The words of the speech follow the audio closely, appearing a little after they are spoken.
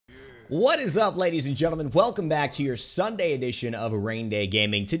What is up, ladies and gentlemen? Welcome back to your Sunday edition of Raynday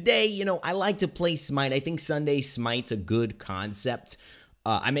Gaming. Today, I like to play Smite. I think Sunday Smite's a good concept.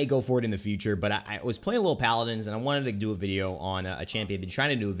 I may go for it in the future, but I was playing a little Paladins, and I wanted to do a video on a champion I've been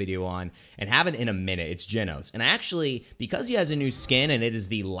trying to do a video on, and have it in a minute. It's Jenos. And I actually, because he has a new skin, and it is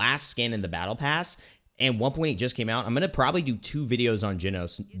the last skin in the Battle Pass, and 1.8 just came out, I'm going to probably do 2 videos on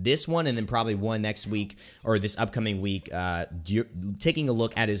Jenos. This one and then probably one next week, or this upcoming week, taking a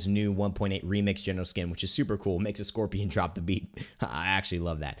look at his new 1.8 remix Jenos skin, which is super cool. Makes a Scorpion drop the beat. I actually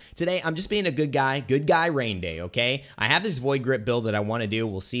love that. Today, I'm just being a good guy Raynday, okay? I have this Void Grip build that I want to do.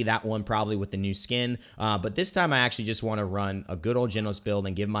 We'll see that one probably with the new skin. But this time, I actually just want to run a good old Jenos build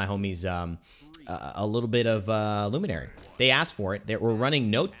and give my homies a little bit of Luminary. They asked for it. We're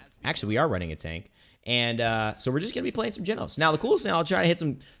running actually, we are running a tank. And so we're just going to be playing some Jenos. Now, the coolest thing, I'll try to hit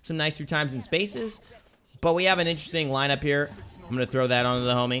some nice through times and spaces. But we have an interesting lineup here. I'm going to throw that onto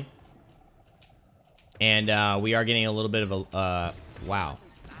the homie. And we are getting a little bit of a... wow.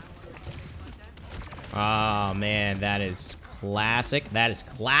 Oh, man, that is classic. That is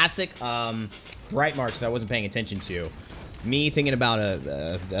classic. Bright March that I wasn't paying attention to. Me thinking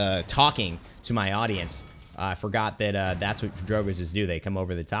about talking to my audience. I forgot that that's what Drogos do. They come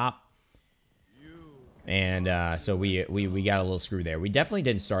over the top. And so we got a little screw there. We definitely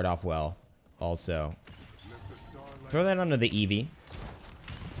didn't start off well. Also, throw that onto the Eevee.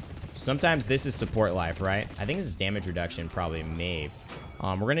 Sometimes this is support life, right? I think this is damage reduction, probably maybe.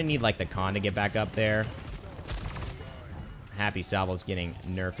 We're gonna need like the con to get back up there. Happy Salvo's getting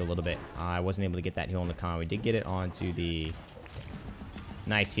nerfed a little bit. I wasn't able to get that heal on the con. We did get it onto the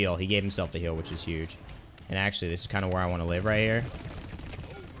nice heal. He gave himself the heal, which is huge. And actually, this is kind of where I want to live right here.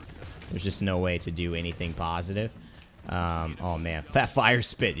 There's just no way to do anything positive. Oh, man. That fire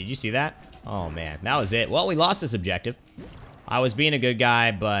spit. Did you see that? Oh, man. That was it. Well, we lost this objective. I was being a good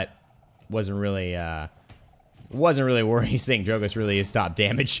guy, but wasn't really worried. Saying Drogos really is top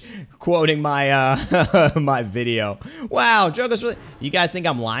damage. Quoting my my video. Wow, Drogos really... You guys think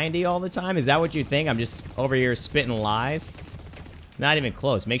I'm lying to you all the time? Is that what you think? I'm just over here spitting lies? Not even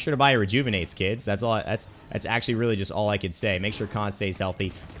close. Make sure to buy your rejuvenates, kids. That's all. That's actually really just all I could say. Make sure Con stays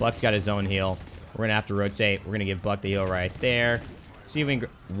healthy. Buck's got his own heal. We're gonna have to rotate. We're gonna give Buck the heal right there. See if we can.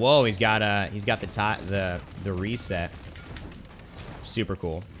 Whoa, he's got the reset. Super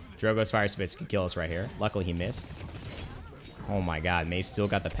cool. Drogo's fire spits can kill us right here. Luckily he missed. Oh my God, Maeve's still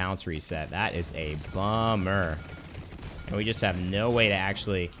got the pounce reset. That is a bummer. And we just have no way to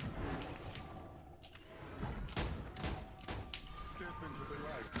actually.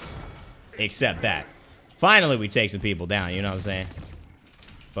 Except that. Finally, we take some people down, you know what I'm saying?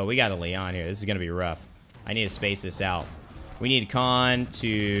 But we got a Leon here. This is going to be rough. I need to space this out. We need Con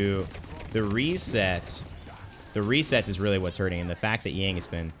to... The resets. The resets is really what's hurting. And the fact that Yang has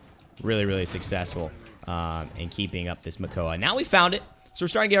been really, really successful in keeping up this Makoa. Now we found it. So we're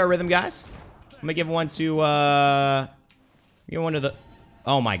starting to get our rhythm, guys. I'm going to give one to... give one to the...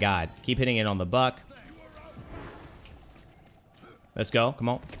 Oh, my God. Keep hitting it on the Buck. Let's go. Come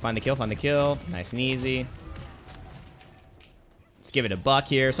on. Find the kill. Find the kill. Nice and easy. Let's give it a Buck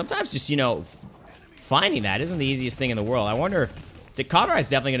here. Sometimes just, finding that isn't the easiest thing in the world. I wonder if... The Cauterize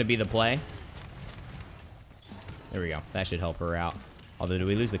definitely going to be the play. There we go. That should help her out. Although, do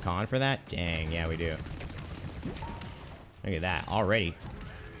we lose the con for that? Dang. Yeah, we do. Look at that. Already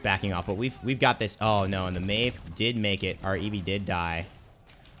backing off. But we've got this... Oh, no. And the Maeve did make it. Our Eevee did die.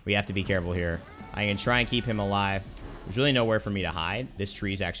 We have to be careful here. I can try and keep him alive. There's really nowhere for me to hide. This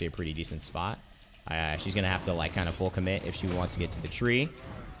tree is actually a pretty decent spot. She's going to have to, kind of full commit if she wants to get to the tree.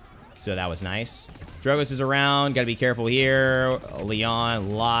 So that was nice. Drogos is around. Got to be careful here. Leon, a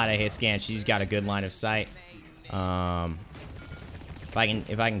lot of hit scan. She's got a good line of sight. If I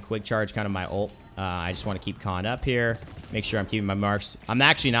can quick charge kind of my ult, I just want to keep Con up here. Make sure I'm keeping my marks. I'm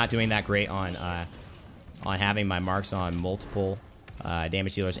actually not doing that great on having my marks on multiple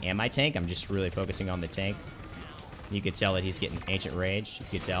damage dealers and my tank. I'm just really focusing on the tank. You could tell that he's getting Ancient Rage. You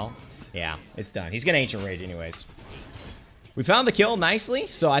could tell. Yeah, it's done. He's getting Ancient Rage anyways. We found the kill nicely,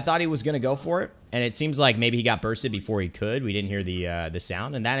 so I thought he was going to go for it. And it seems like maybe he got bursted before he could. We didn't hear the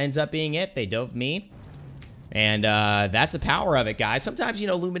sound, and that ends up being it. They dove me. And that's the power of it, guys. Sometimes,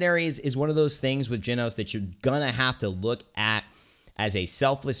 Luminary is one of those things with Jenos that you're going to have to look at as a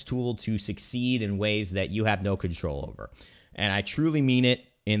selfless tool to succeed in ways that you have no control over. And I truly mean it.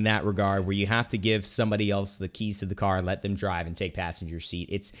 in that regard, where you have to give somebody else the keys to the car and let them drive and take passenger seat.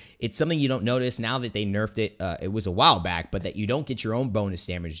 It's something you don't notice now that they nerfed it. It was a while back, but that you don't get your own bonus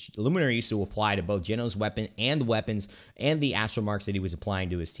damage. Luminary used to apply to both Jenos' weapon and the weapons and the Astral marks that he was applying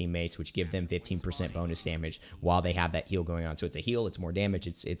to his teammates, which give them 15% bonus damage while they have that heal going on. So it's a heal, it's more damage.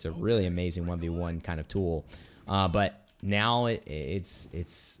 It's a really amazing 1v1 kind of tool. But now it's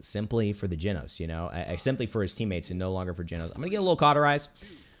simply for the Jenos, you know, simply for his teammates and no longer for Jenos. I'm gonna get a little cauterized.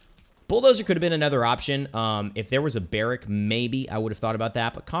 Bulldozer could have been another option. If there was a barrack, maybe I would have thought about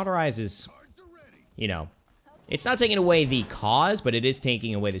that. But cauterize is, you know, it's not taking away the cause, but it is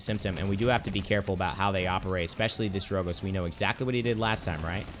taking away the symptom. And we do have to be careful about how they operate, especially this Drogos. We know exactly what he did last time,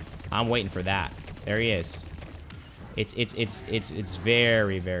 right? I'm waiting for that. There he is. It's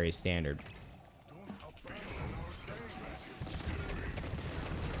very, very standard.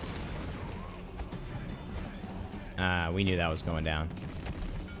 We knew that was going down.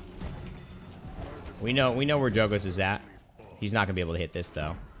 We know where Drogos is at. He's not gonna be able to hit this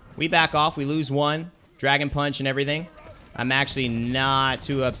though. We back off, we lose one. Dragon punch and everything. I'm actually not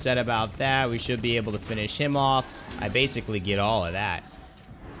too upset about that. We should be able to finish him off. I basically get all of that.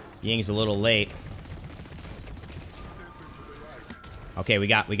 Ying's a little late. Okay, we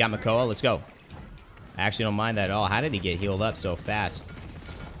got Makoa, let's go. I actually don't mind that at all. How did he get healed up so fast?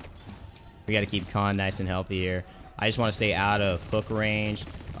 We gotta keep Khan nice and healthy here. I just want to stay out of hook range.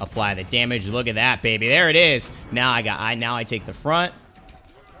 Apply the damage. Look at that, baby. There it is. Now I take the front.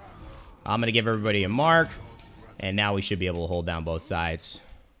 I'm gonna give everybody a mark, and now we should be able to hold down both sides.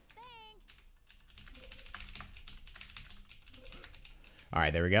 All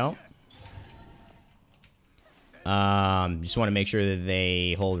right, there we go. Just want to make sure that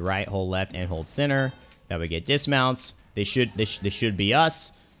they hold right, hold left, and hold center. That we get dismounts. This should be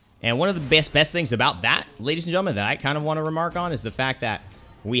us. And one of the best things about that, ladies and gentlemen, that I kind of want to remark on is the fact that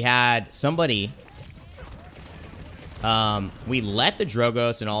we had somebody, we let the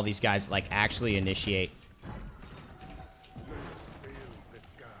Drogos and all these guys, like, actually initiate.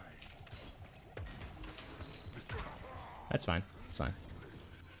 That's fine. That's fine.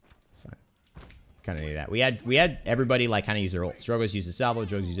 That's fine. Kind of knew that. We had everybody, like, kind of use their ult. Drogos used the salvo,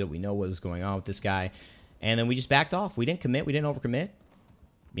 Drogos used it. We know what was going on with this guy. And then we just backed off. We didn't commit. We didn't overcommit.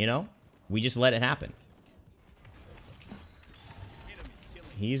 You know? We just let it happen.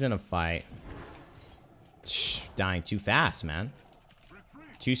 He's in a fight. Dying too fast, man.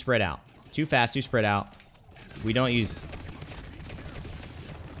 Too spread out. Too fast, too spread out. We don't use...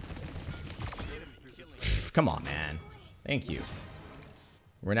 Come on, man. Thank you.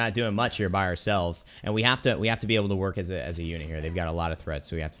 We're not doing much here by ourselves. And we have to be able to work as a unit here. They've got a lot of threats,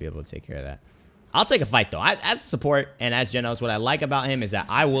 so we have to be able to take care of that. I'll take a fight, though. As a support and as Jenos, what I like about him is that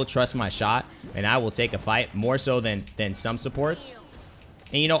I will trust my shot, and I will take a fight more so than some supports.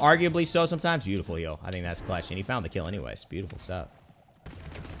 And, you know, arguably so sometimes. Beautiful, yo. I think that's clutch. And he found the kill anyways. Beautiful stuff.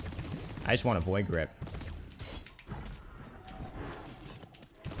 I just want a void grip.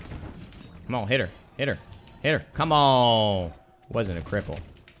 Come on, hit her. Hit her. Hit her. Come on. Wasn't a cripple.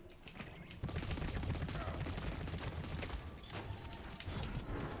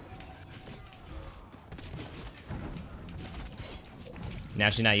 Now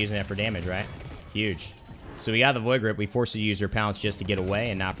she's not using that for damage, right? Huge. So we got the void grip. We forced her to use her pounce just to get away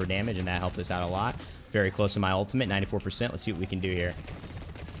and not for damage, and that helped us out a lot. Very close to my ultimate, 94%. Let's see what we can do here.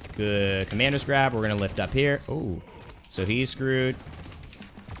 Good commander's grab. We're gonna lift up here. Oh, so he's screwed.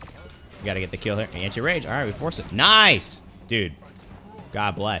 We gotta get the kill here. Anti-rage. All right, we forced it. Nice, dude.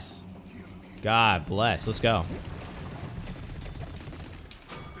 God bless. God bless. Let's go.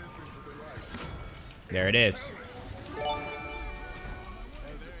 There it is.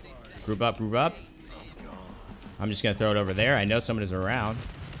 Group up, group up. I'm just gonna throw it over there. I know somebody's around.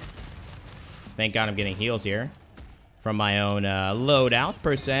 Thank God I'm getting heals here from my own loadout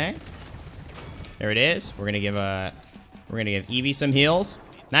per se. There it is. We're gonna give Evie some heals.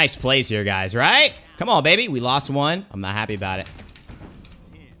 Nice plays here, guys. Right? Come on, baby. We lost one. I'm not happy about it.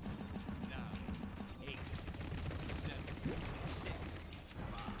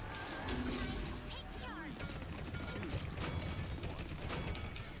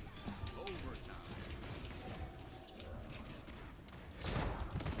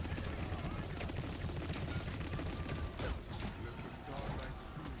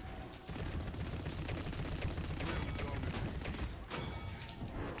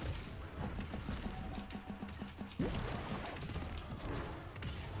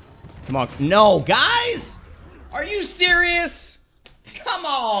 Come on. No, guys! Are you serious? Come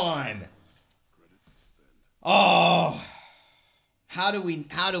on! Oh. How do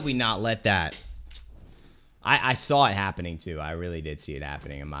we not let that? I saw it happening too. I really did see it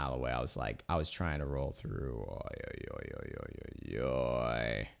happening a mile away. I was like, I was trying to roll through. Oy, oy, oy, oy,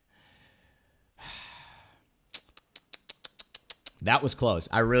 oy. That was close.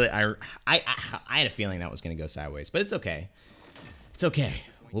 I had a feeling that was going to go sideways, but it's okay. It's okay.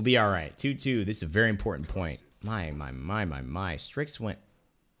 We'll be all right. 2-2. This is a very important point. My. Strix went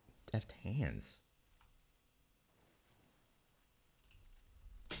deft hands.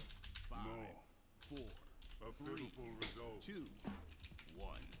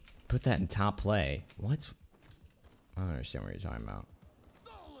 Put that in top play. What? I don't understand what you're talking about.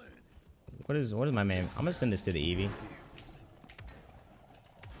 What is my man? I'm gonna send this to the Eevee.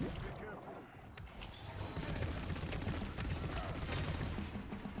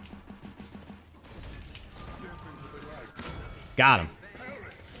 Got him.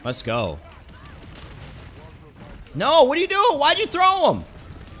 Let's go. No, what are you doing? Why'd you throw him?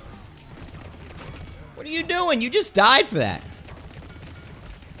 What are you doing? You just died for that.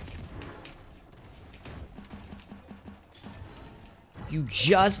 You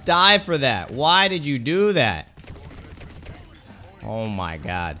just died for that. Why did you do that? Oh my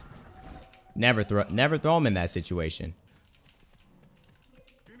god. Never throw him in that situation.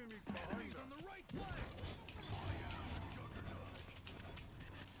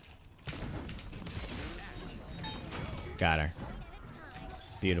 Got her.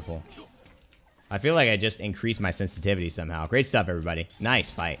 Beautiful. I feel like I just increased my sensitivity somehow. Great stuff, everybody. Nice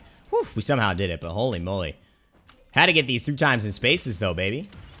fight. Whew, we somehow did it, but holy moly. Had to get these 3 times in spaces, though, baby.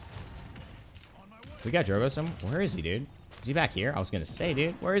 We got Drogo somewhere? Where is he, dude? Is he back here? I was gonna say,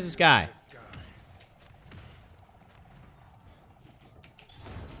 dude. Where is this guy?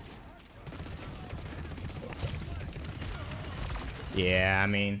 Yeah, I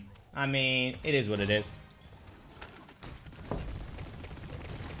mean, it is what it is.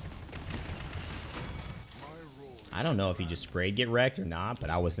 I don't know if he just sprayed get wrecked or not,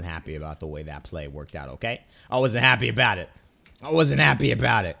 but I wasn't happy about the way that play worked out, okay? I wasn't happy about it. I wasn't happy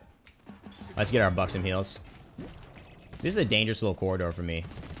about it. Let's get our bucks and heals. This is a dangerous little corridor for me.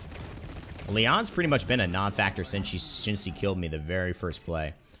 Leon's pretty much been a non-factor since he killed me the very first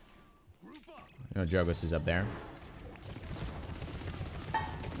play. You know, Drogos is up there.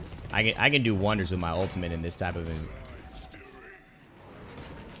 I can do wonders with my ultimate in this type of... I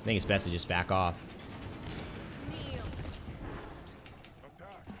think it's best to just back off.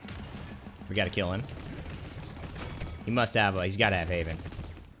 We gotta kill him. He must have, he's gotta have Haven.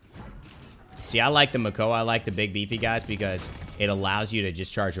 See, I like the Mako, I like the big beefy guys because it allows you to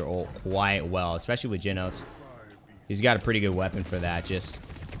just charge your ult quite well, especially with Jenos. He's got a pretty good weapon for that. Just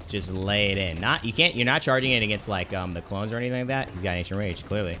lay it in. You're not charging it against like the clones or anything like that. He's got ancient rage,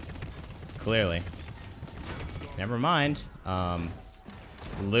 clearly. Never mind.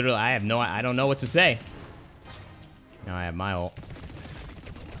 Literally, I don't know what to say. Now I have my ult.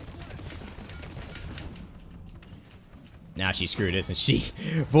 Now she's screwed, isn't she?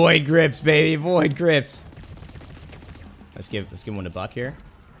 Void grips, baby, void grips. Let's give one to Buck here.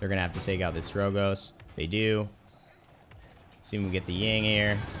 They're gonna have to take out this Drogos. They do. See if we can get the Ying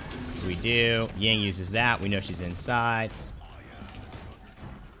here. We do. Ying uses that. We know she's inside.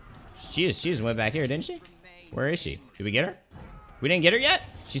 She just went back here, didn't she? Where is she? Did we get her? We didn't get her yet?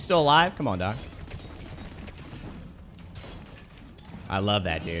 She's still alive? Come on, dog. I love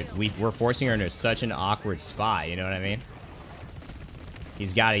that, dude. We're forcing her into such an awkward spot, you know what I mean?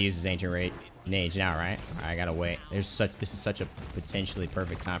 He's got to use his ancient rage now, right? All right, I gotta wait. This is such a potentially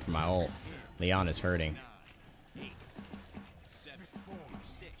perfect time for my ult. Leon is hurting.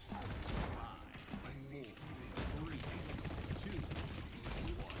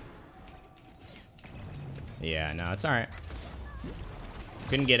 Yeah, no, it's all right.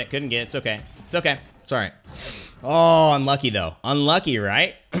 Couldn't get it. It's okay. It's okay. It's all right. Oh, unlucky though. Unlucky,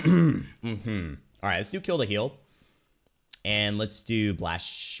 right? All right, let's do kill to heal. And let's do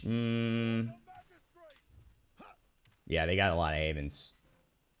blast. Yeah, they got a lot of Havens.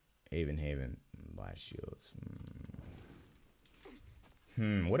 Haven. Blast shields.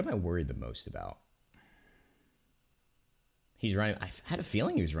 What am I worried the most about? He's running. I had a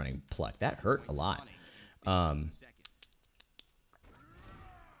feeling he was running Pluck. That hurt a lot.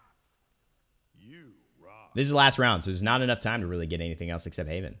 This is the last round, so there's not enough time to really get anything else except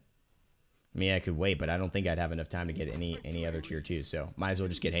Haven. I mean, I could wait, but I don't think I'd have enough time to get any other tier 2, so might as well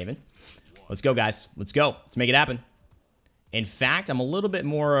just get Haven. Let's go, guys. Let's go. Let's make it happen. In fact, I'm a little bit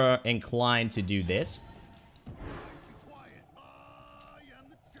more inclined to do this.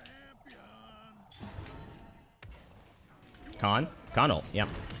 Con ult, yep.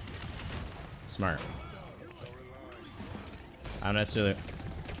 Smart. I don't necessarily...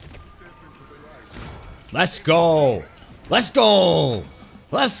 Let's go. Let's go.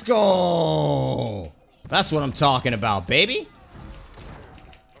 Let's go. That's what I'm talking about, baby.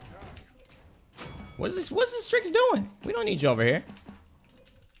 What's this Strix doing? We don't need you over here.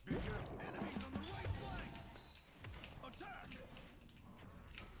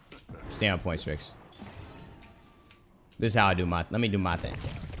 Stay on point, Strix. This is how I do my, let me do my thing.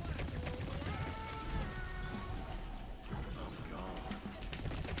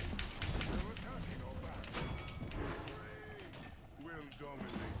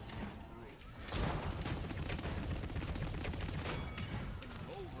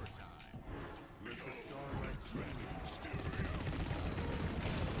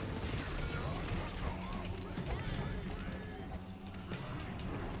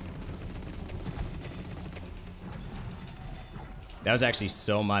 That was actually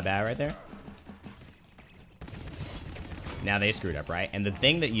so my bad right there. Now they screwed up, right? And the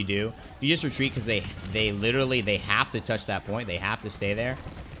thing that you do, you just retreat because they literally, they have to touch that point. They have to stay there.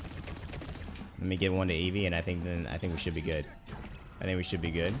 Let me get one to Eevee, and I think we should be good. I think we should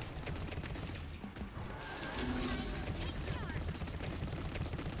be good.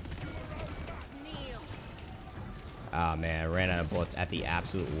 Oh man, I ran out of bullets at the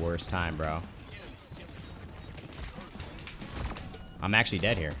absolute worst time, bro. I'm actually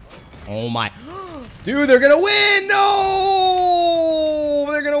dead here. Oh my. Dude, they're gonna win! No!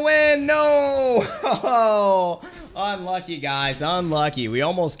 They're gonna win! No! Oh, unlucky, guys. Unlucky. We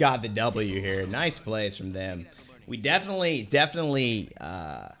almost got the W here. Nice plays from them. We definitely,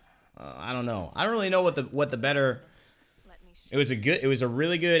 I don't know. I don't really know what the better... It was a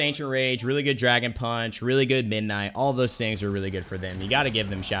really good Ancient Rage, really good Dragon Punch, really good Midnight. All those things are really good for them. You gotta give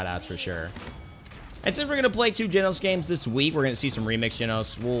them shout outs for sure. And since we're going to play 2 Jenos games this week, we're going to see some remix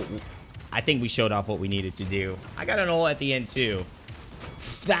Jenos. I think we showed off what we needed to do. I got an ult at the end, too.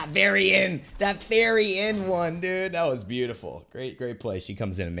 That very end one, dude. That was beautiful. Great play. She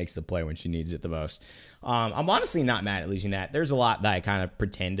comes in and makes the play when she needs it the most. I'm honestly not mad at losing that. There's a lot that I kind of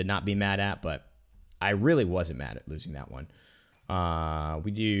pretend to not be mad at, but I really wasn't mad at losing that one.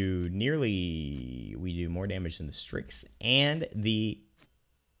 We do more damage than the Strix and the,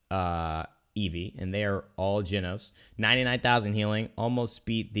 Eevee, and they are all Jenos. 99,000 healing, almost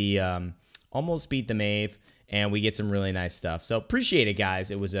beat the Mave, and we get some really nice stuff. So appreciate it,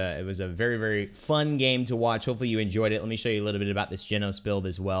 guys. It was a very, very fun game to watch. Hopefully you enjoyed it. Let me show you a little bit about this Jenos build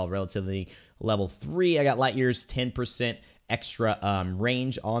as well. Relativity level 3. I got Lightyears, 10% extra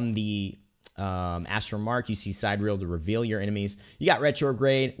range on the Astral Mark. You see Sidereel to reveal your enemies. You got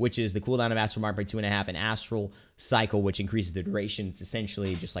Retrograde, which is the cooldown of Astral Mark by 2.5, and Astral Cycle, which increases the duration. It's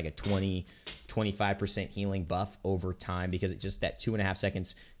essentially just like a 25% healing buff over time, because it just, that 2.5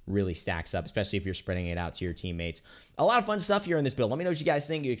 seconds really stacks up, especially if you're spreading it out to your teammates. A lot of fun stuff here in this build. Let me know what you guys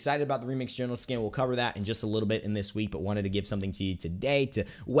think. You're excited about the Remix Jenos skin. We'll cover that in just a little bit in this week, but wanted to give something to you today to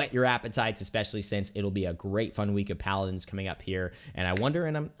whet your appetites, especially since it'll be a great fun week of Paladins coming up here. And I wonder,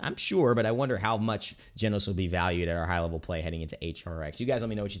 and I'm sure, but I wonder how much Jenos will be valued at our high level play heading into HRX. You guys let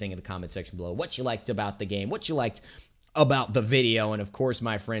me know what you think in the comment section below, what you liked about the game, what you liked about the video, and of course,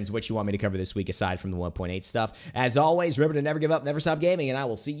 my friends, what you want me to cover this week aside from the 1.8 stuff. As always, remember to never give up, never stop gaming, and I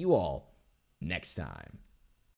will see you all next time.